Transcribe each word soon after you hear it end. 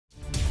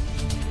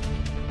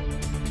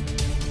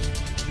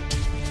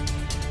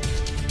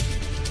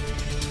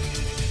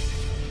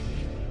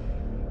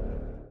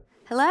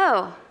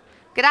Hello.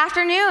 Good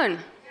afternoon.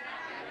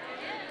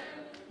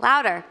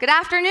 Louder. Good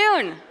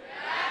afternoon.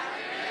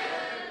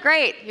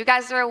 Great. You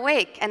guys are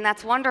awake, and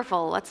that's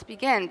wonderful. Let's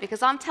begin,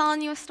 because I'm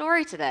telling you a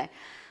story today.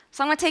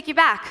 So I'm going to take you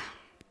back.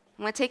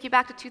 I'm going to take you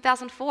back to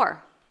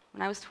 2004,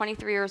 when I was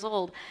 23 years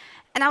old,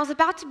 and I was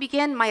about to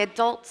begin my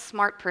adult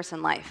smart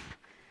person life.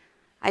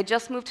 I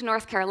just moved to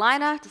North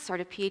Carolina to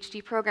start a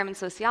Ph.D. program in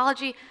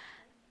sociology,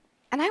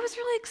 and I was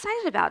really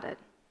excited about it.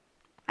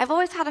 I've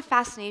always had a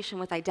fascination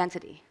with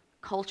identity,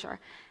 culture,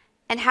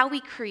 and how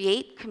we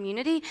create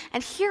community,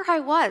 and here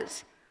I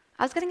was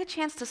getting a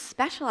chance to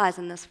specialize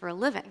in this for a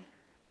living.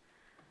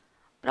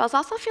 But I was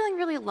also feeling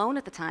really alone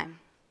at the time.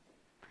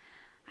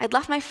 I'd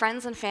left my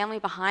friends and family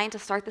behind to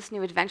start this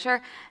new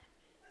adventure,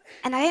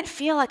 and I didn't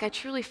feel like I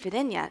truly fit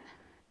in yet.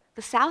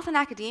 The South and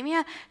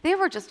academia, they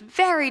were just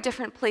very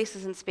different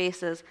places and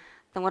spaces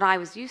than what I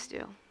was used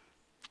to.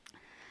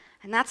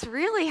 And that's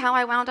really how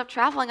I wound up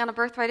traveling on a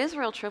Birthright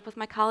Israel trip with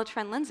my college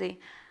friend Lindsay.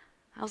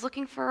 I was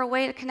looking for a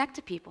way to connect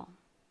to people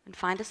and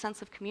find a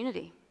sense of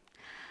community.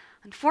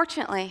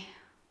 Unfortunately,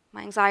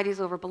 my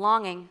anxieties over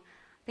belonging,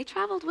 they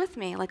traveled with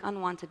me like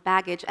unwanted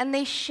baggage, and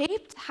they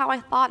shaped how I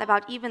thought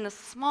about even the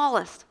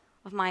smallest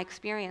of my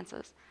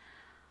experiences.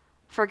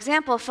 For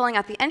example, filling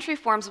out the entry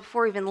forms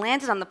before we even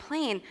landed on the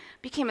plane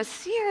became a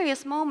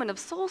serious moment of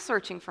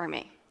soul-searching for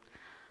me.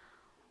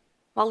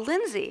 While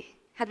Lindsay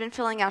had been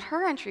filling out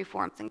her entry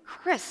forms in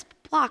crisp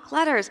block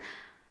letters,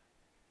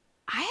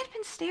 I had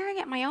been staring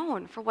at my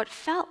own for what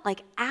felt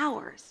like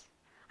hours.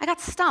 I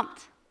got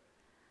stumped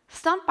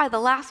by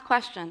the last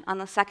question on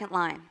the second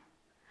line,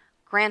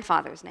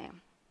 grandfather's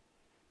name.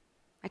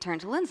 I turned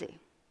to Lindsay.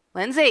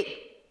 Lindsay,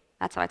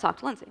 that's how I talked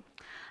to Lindsay.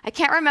 I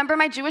can't remember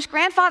my Jewish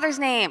grandfather's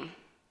name.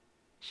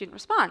 She didn't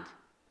respond,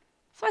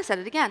 so I said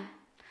it again.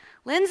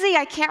 Lindsay,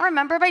 I can't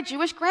remember my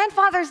Jewish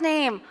grandfather's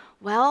name.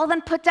 Well,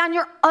 then put down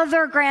your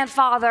other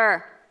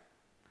grandfather.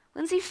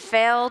 Lindsay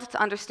failed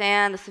to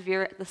understand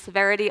the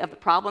severity of the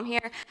problem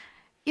here.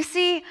 You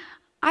see,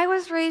 I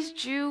was raised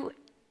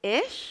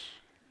Jew-ish.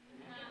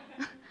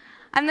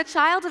 I'm the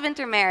child of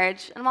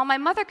intermarriage, and while my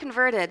mother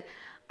converted,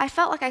 I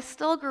felt like I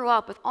still grew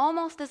up with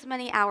almost as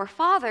many Our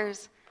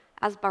Fathers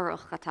as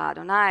Baruch Atah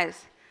Adonais.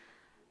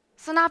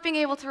 So not being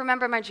able to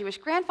remember my Jewish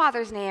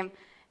grandfather's name,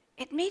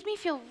 it made me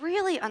feel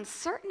really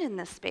uncertain in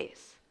this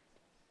space.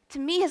 To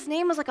me, his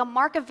name was like a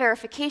mark of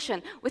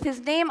verification. With his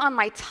name on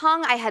my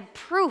tongue, I had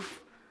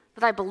proof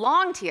that I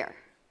belonged here.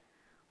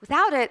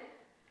 Without it,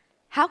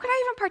 how could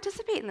I even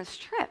participate in this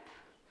trip?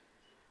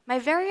 My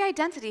very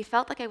identity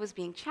felt like I was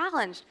being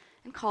challenged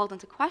and called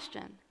into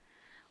question.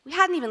 We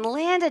hadn't even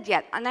landed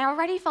yet, and I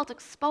already felt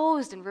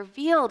exposed and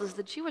revealed as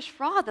the Jewish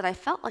fraud that I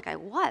felt like I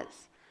was.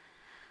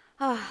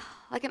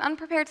 Like an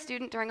unprepared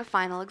student during a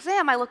final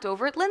exam, I looked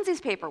over at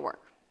Lindsay's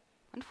paperwork.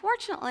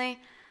 Unfortunately,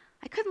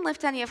 I couldn't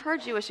lift any of her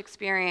Jewish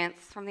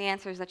experience from the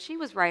answers that she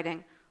was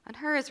writing on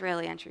her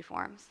Israeli entry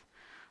forms.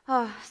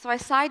 So I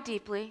sighed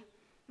deeply,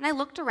 and I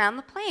looked around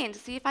the plane to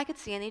see if I could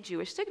see any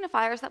Jewish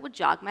signifiers that would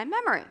jog my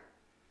memory.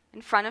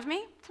 In front of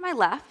me, to my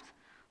left,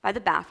 by the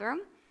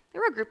bathroom,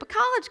 there were a group of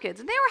college kids,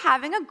 and they were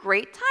having a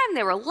great time.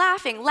 They were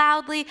laughing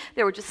loudly,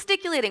 they were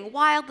gesticulating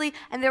wildly,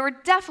 and they were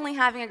definitely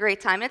having a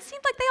great time. And it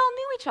seemed like they all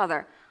knew each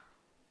other,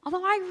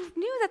 although I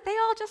knew that they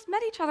all just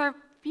met each other a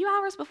few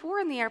hours before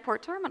in the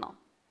airport terminal.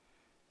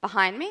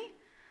 Behind me,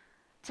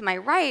 to my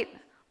right,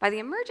 by the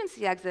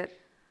emergency exit,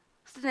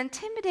 stood an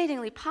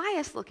intimidatingly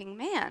pious-looking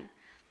man.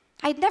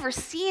 I'd never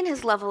seen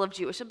his level of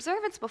Jewish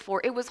observance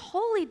before. It was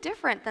wholly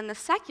different than the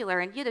secular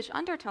and Yiddish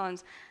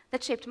undertones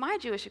that shaped my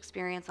Jewish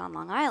experience on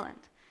Long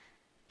Island.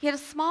 He had a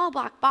small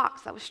black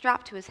box that was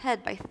strapped to his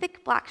head by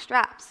thick black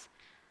straps.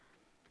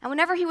 And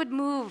whenever he would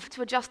move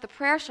to adjust the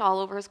prayer shawl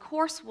over his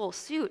coarse wool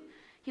suit,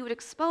 he would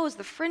expose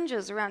the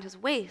fringes around his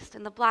waist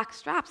and the black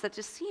straps that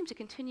just seemed to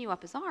continue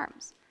up his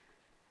arms.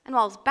 And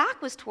while his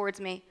back was towards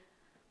me,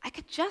 I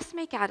could just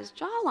make out his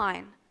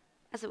jawline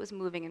as it was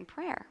moving in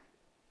prayer.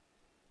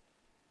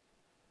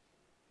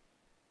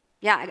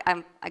 Yeah,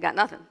 I got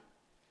nothing.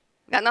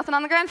 Got nothing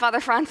on the grandfather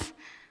front.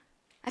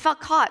 I felt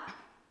caught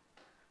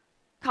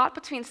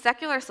between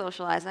secular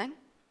socializing,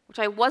 which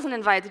I wasn't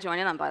invited to join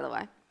in on, by the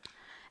way,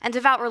 and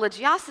devout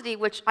religiosity,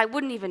 which I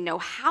wouldn't even know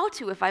how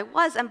to if I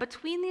was. And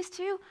between these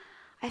two,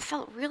 I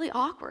felt really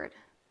awkward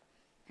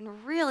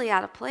and really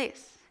out of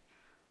place.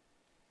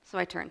 So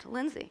I turned to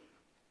Lindsay.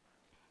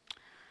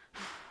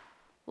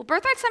 Will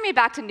Birthright send me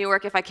back to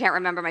Newark if I can't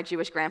remember my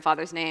Jewish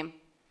grandfather's name?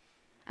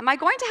 Am I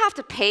going to have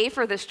to pay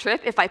for this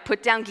trip if I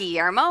put down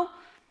Guillermo?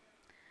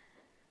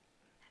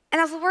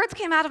 And as the words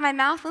came out of my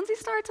mouth, Lindsay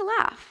started to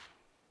laugh.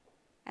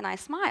 And I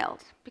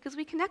smiled, because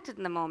we connected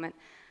in the moment.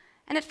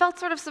 And it felt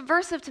sort of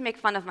subversive to make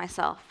fun of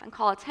myself and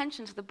call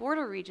attention to the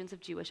border regions of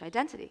Jewish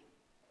identity.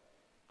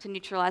 To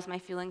neutralize my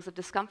feelings of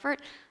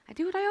discomfort, I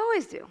do what I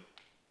always do.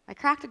 I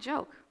cracked a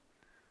joke.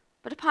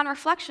 But upon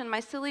reflection, my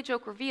silly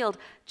joke revealed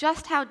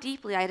just how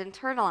deeply I had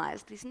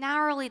internalized these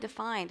narrowly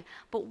defined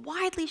but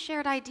widely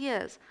shared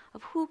ideas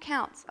of who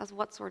counts as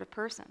what sort of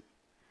person.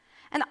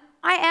 And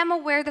I am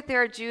aware that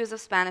there are Jews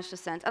of Spanish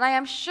descent, and I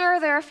am sure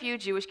there are a few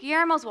Jewish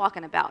Guillermos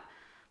walking about.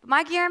 But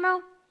my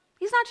Guillermo,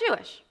 he's not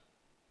Jewish.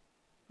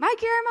 My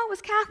Guillermo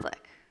was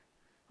Catholic.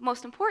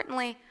 Most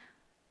importantly,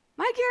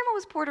 my Guillermo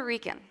was Puerto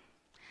Rican.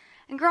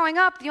 And growing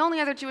up, the only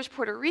other Jewish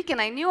Puerto Rican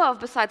I knew of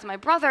besides my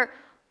brother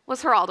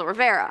was Geraldo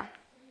Rivera.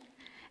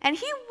 And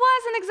he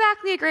wasn't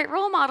exactly a great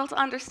role model to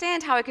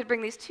understand how I could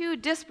bring these two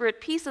disparate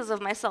pieces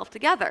of myself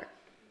together.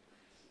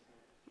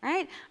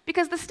 Right?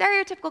 Because the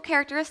stereotypical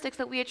characteristics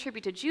that we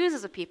attribute to Jews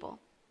as a people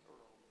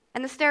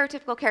and the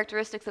stereotypical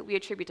characteristics that we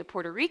attribute to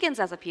Puerto Ricans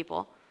as a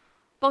people,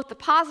 both the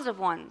positive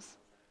ones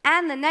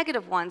and the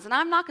negative ones, and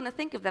I'm not going to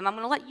think of them. I'm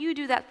going to let you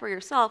do that for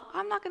yourself.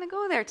 I'm not going to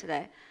go there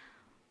today.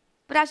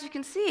 But as you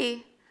can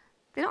see,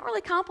 they don't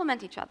really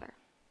complement each other.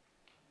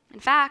 In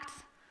fact,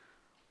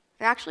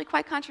 they're actually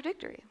quite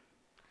contradictory.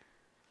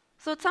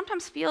 So it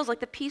sometimes feels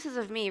like the pieces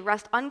of me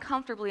rest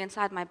uncomfortably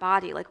inside my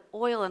body, like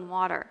oil and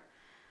water.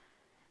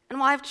 And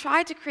while I've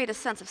tried to create a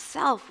sense of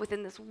self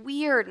within this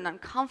weird and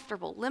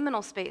uncomfortable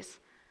liminal space,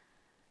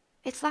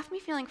 it's left me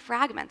feeling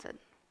fragmented.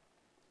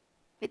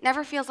 It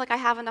never feels like I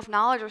have enough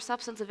knowledge or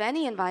substance of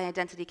any of my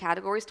identity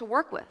categories to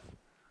work with.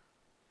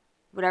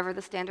 Whatever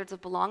the standards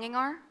of belonging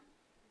are,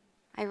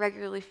 I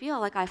regularly feel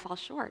like I fall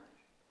short.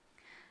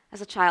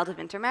 As a child of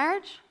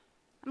intermarriage,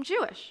 I'm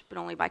Jewish, but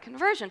only by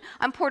conversion.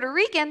 I'm Puerto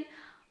Rican,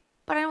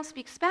 but I don't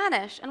speak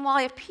Spanish. And while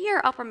I appear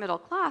upper middle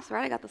class,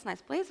 right, I got this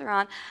nice blazer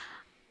on,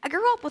 I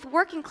grew up with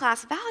working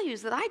class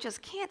values that I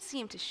just can't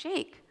seem to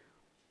shake.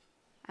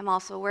 I'm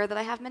also aware that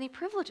I have many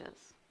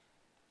privileges.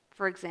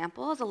 For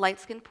example, as a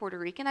light-skinned Puerto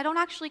Rican, I don't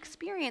actually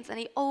experience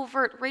any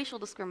overt racial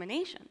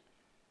discrimination.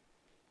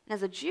 And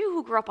as a Jew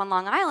who grew up on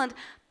Long Island,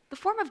 the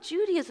form of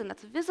Judaism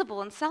that's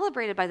visible and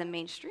celebrated by the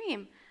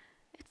mainstream,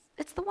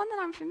 it's the one that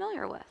I'm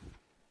familiar with.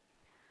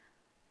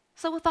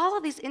 So with all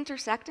of these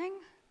intersecting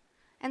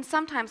and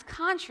sometimes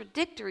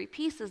contradictory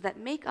pieces that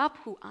make up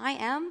who I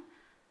am,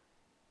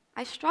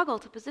 I struggle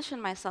to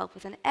position myself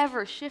within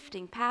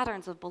ever-shifting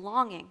patterns of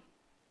belonging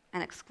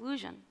and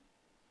exclusion.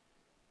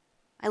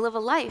 I live a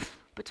life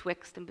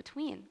betwixt and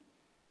between.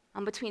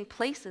 I'm between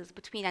places,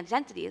 between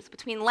identities,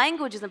 between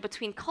languages, and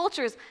between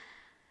cultures,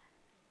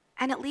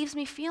 and it leaves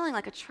me feeling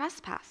like a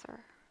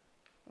trespasser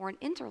or an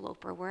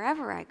interloper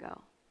wherever I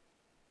go.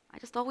 I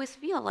just always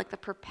feel like the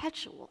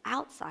perpetual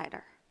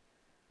outsider.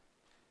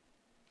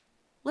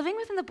 Living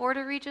within the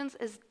border regions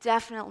is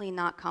definitely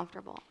not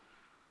comfortable.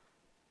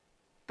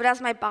 But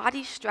as my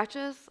body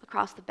stretches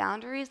across the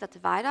boundaries that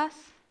divide us,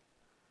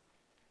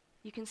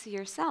 you can see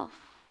yourself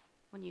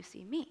when you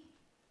see me.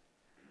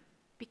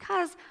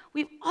 Because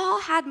we've all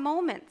had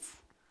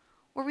moments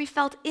where we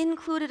felt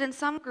included in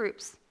some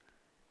groups,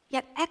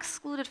 yet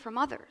excluded from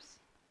others.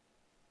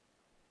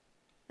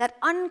 That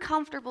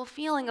uncomfortable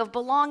feeling of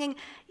belonging,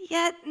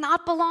 yet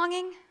not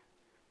belonging,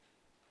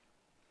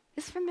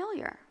 is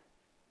familiar.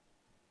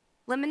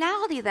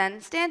 Liminality, then,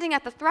 standing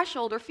at the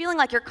threshold or feeling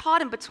like you're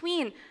caught in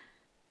between,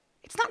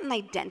 it's not an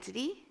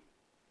identity.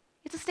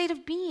 It's a state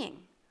of being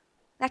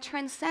that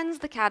transcends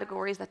the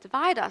categories that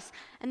divide us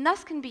and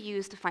thus can be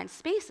used to find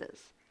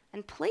spaces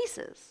and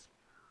places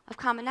of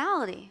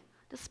commonality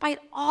despite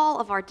all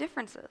of our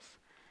differences.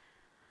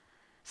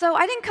 So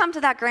I didn't come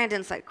to that grand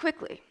insight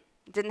quickly.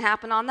 It didn't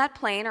happen on that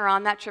plane or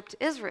on that trip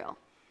to Israel.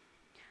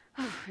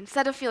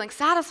 Instead of feeling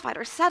satisfied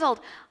or settled,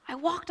 I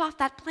walked off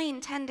that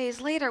plane 10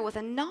 days later with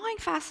a gnawing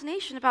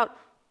fascination about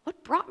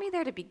what brought me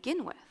there to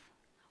begin with.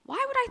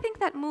 Why would I think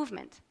that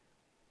movement,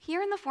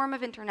 here in the form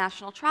of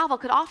international travel,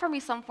 could offer me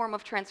some form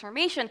of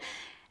transformation?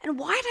 And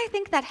why did I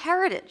think that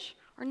heritage,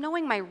 or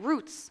knowing my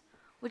roots,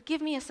 would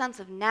give me a sense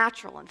of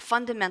natural and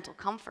fundamental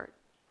comfort?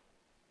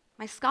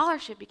 My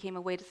scholarship became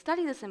a way to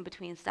study this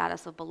in-between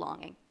status of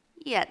belonging,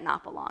 yet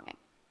not belonging.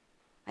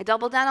 I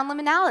doubled down on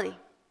liminality.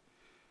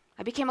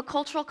 I became a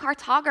cultural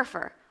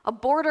cartographer, a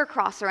border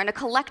crosser, and a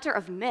collector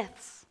of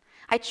myths.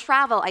 I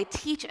travel, I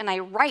teach, and I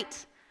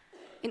write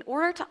in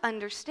order to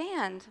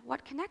understand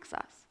what connects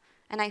us.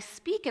 And I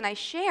speak and I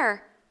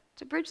share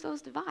to bridge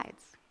those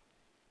divides.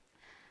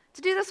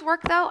 To do this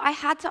work, though, I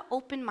had to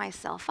open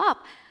myself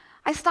up.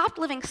 I stopped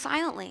living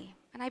silently,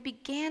 and I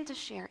began to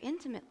share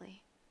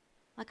intimately,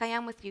 like I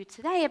am with you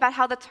today, about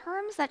how the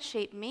terms that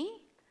shape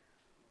me,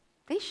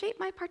 they shape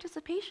my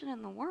participation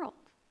in the world.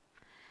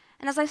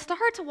 And as I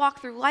started to walk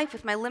through life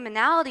with my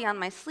liminality on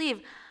my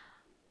sleeve,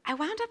 I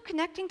wound up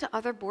connecting to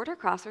other border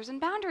crossers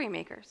and boundary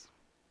makers.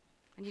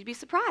 And you'd be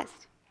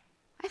surprised.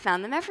 I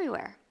found them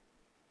everywhere.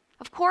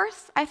 Of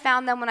course, I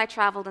found them when I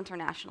traveled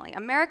internationally.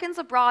 Americans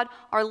abroad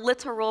are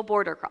literal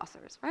border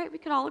crossers, right? We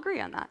could all agree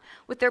on that.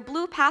 With their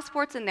blue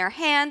passports in their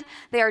hand,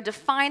 they are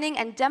defining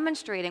and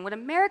demonstrating what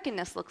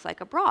Americanness looks like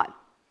abroad.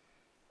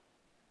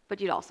 But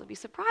you'd also be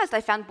surprised.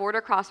 I found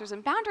border crossers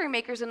and boundary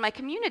makers in my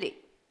community,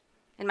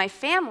 in my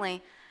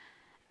family,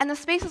 and the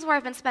spaces where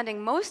I've been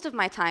spending most of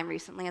my time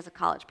recently as a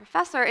college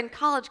professor, in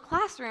college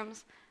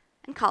classrooms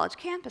and college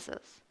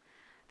campuses.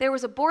 There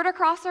was a border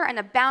crosser and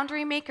a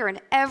boundary maker in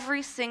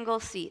every single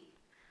seat.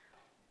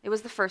 It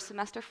was the first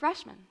semester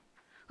freshman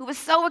who was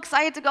so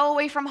excited to go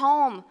away from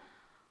home,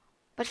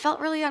 but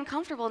felt really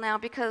uncomfortable now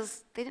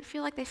because they didn't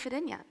feel like they fit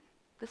in yet.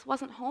 This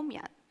wasn't home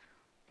yet.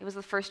 It was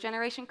the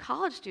first-generation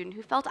college student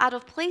who felt out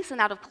of place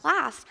and out of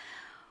class,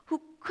 who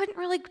couldn't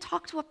really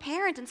talk to a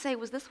parent and say,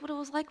 was this what it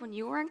was like when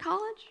you were in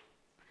college?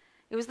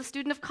 It was the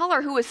student of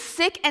color who was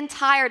sick and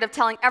tired of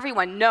telling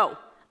everyone, no,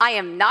 I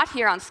am not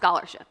here on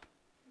scholarship.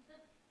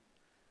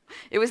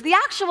 It was the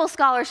actual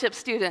scholarship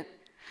student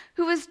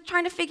who was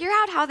trying to figure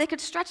out how they could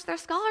stretch their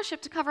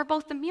scholarship to cover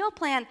both the meal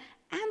plan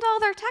and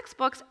all their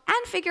textbooks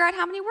and figure out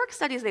how many work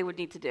studies they would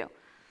need to do.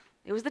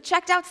 It was the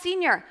checked out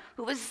senior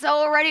who was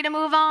so ready to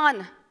move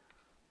on,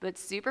 but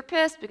super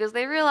pissed because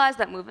they realized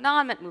that moving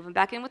on meant moving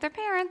back in with their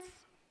parents.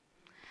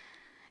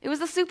 It was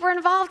the super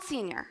involved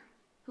senior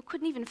who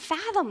couldn't even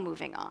fathom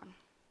moving on.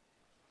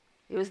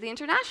 It was the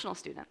international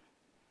student.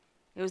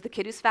 It was the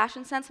kid whose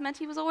fashion sense meant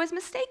he was always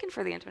mistaken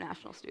for the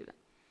international student.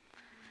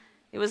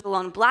 It was the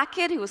lone black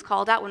kid who was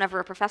called out whenever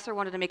a professor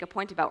wanted to make a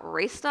point about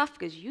race stuff,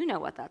 because you know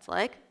what that's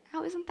like.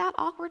 How isn't that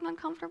awkward and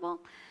uncomfortable?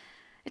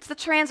 It's the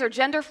trans or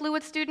gender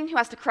fluid student who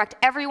has to correct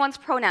everyone's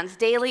pronouns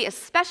daily,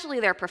 especially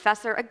their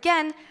professor.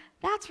 Again,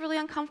 that's really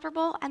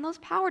uncomfortable, and those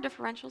power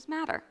differentials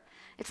matter.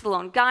 It's the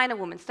lone guy in a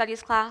women's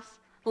studies class,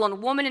 the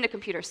lone woman in a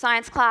computer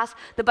science class,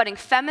 the budding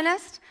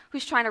feminist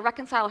who's trying to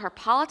reconcile her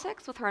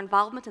politics with her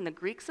involvement in the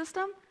Greek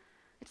system.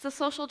 It's the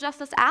social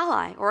justice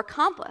ally or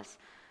accomplice,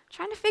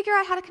 trying to figure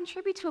out how to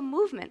contribute to a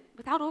movement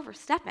without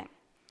overstepping.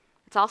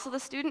 It's also the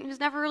student who's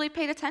never really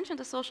paid attention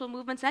to social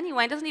movements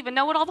anyway and doesn't even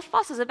know what all the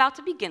fuss is about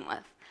to begin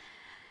with.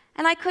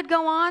 And I could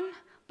go on,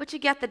 but you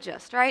get the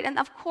gist, right? And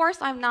of course,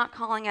 I'm not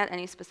calling out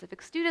any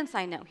specific students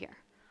I know here,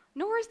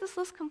 nor is this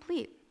list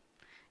complete.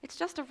 It's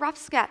just a rough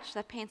sketch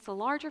that paints a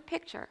larger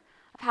picture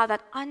of how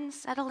that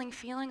unsettling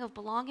feeling of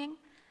belonging,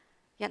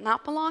 yet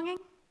not belonging,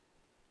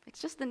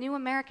 it's just the new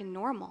American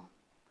normal.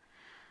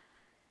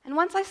 And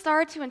once I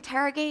started to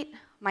interrogate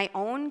my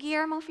own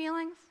Guillermo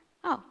feelings,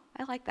 oh,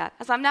 I like that,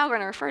 as I'm now going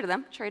to refer to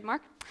them,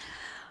 trademark,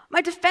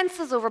 my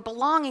defenses over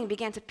belonging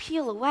began to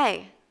peel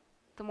away.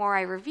 The more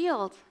I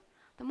revealed,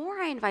 the more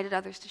I invited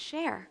others to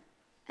share,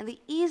 and the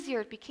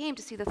easier it became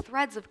to see the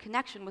threads of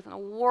connection within a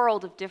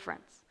world of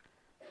difference.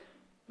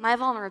 My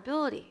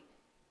vulnerability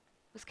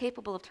was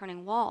capable of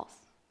turning walls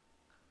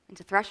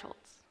into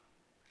thresholds.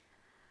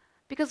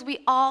 Because we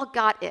all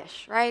got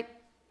ish, right?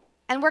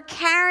 And we're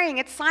carrying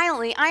it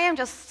silently. I am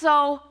just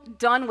so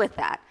done with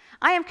that.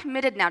 I am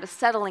committed now to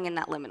settling in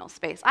that liminal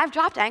space. I've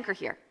dropped anchor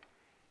here,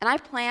 and I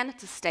plan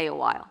to stay a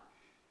while,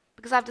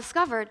 because I've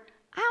discovered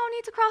I don't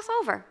need to cross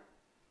over.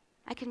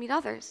 I can meet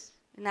others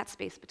in that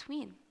space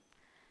between.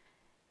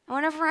 And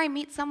whenever I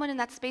meet someone in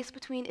that space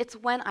between, it's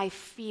when I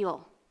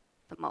feel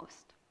the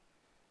most.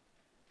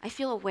 I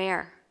feel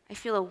aware, I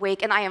feel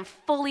awake, and I am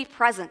fully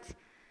present.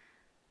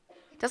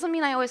 It doesn't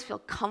mean I always feel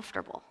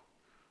comfortable.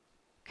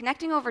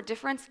 Connecting over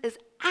difference is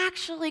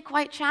actually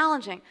quite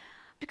challenging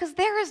because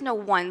there is no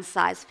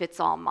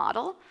one-size-fits-all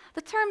model.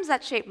 The terms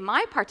that shape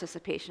my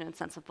participation and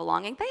sense of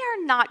belonging, they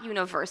are not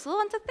universal,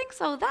 and to think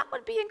so, that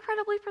would be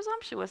incredibly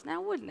presumptuous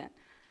now, wouldn't it?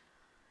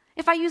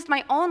 If I used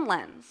my own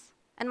lens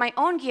and my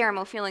own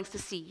Guillermo feelings to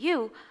see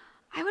you,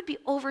 I would be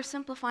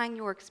oversimplifying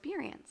your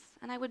experience,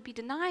 and I would be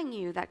denying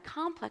you that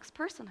complex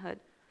personhood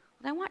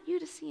that I want you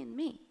to see in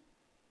me.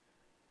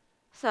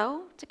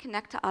 So, to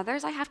connect to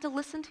others, I have to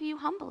listen to you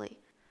humbly,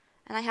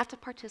 and I have to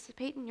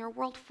participate in your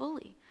world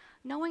fully,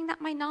 knowing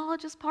that my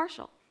knowledge is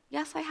partial.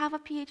 Yes, I have a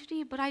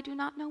Ph.D., but I do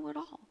not know it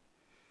all.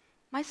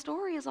 My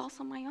story is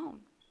also my own.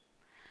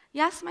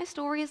 Yes, my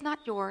story is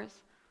not yours,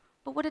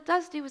 but what it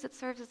does do is it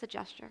serves as a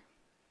gesture.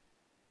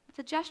 It's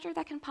a gesture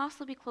that can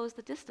possibly close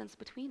the distance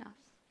between us.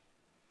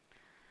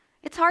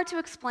 It's hard to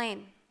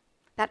explain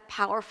that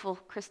powerful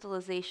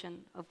crystallization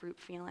of root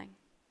feeling.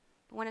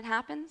 But when it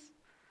happens,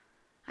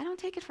 I don't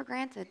take it for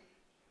granted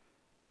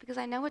because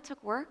I know it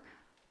took work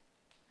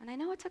and I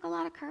know it took a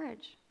lot of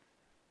courage.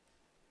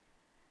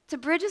 To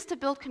bridge is to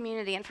build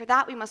community, and for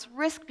that we must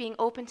risk being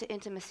open to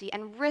intimacy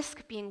and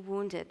risk being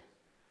wounded.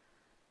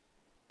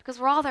 Because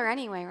we're all there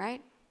anyway,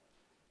 right?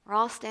 We're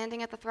all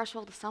standing at the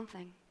threshold of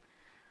something,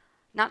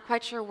 not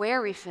quite sure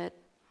where we fit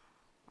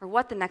or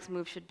what the next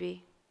move should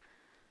be.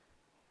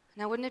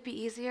 Now, wouldn't it be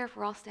easier if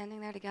we're all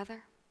standing there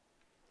together?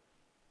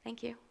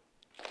 Thank you.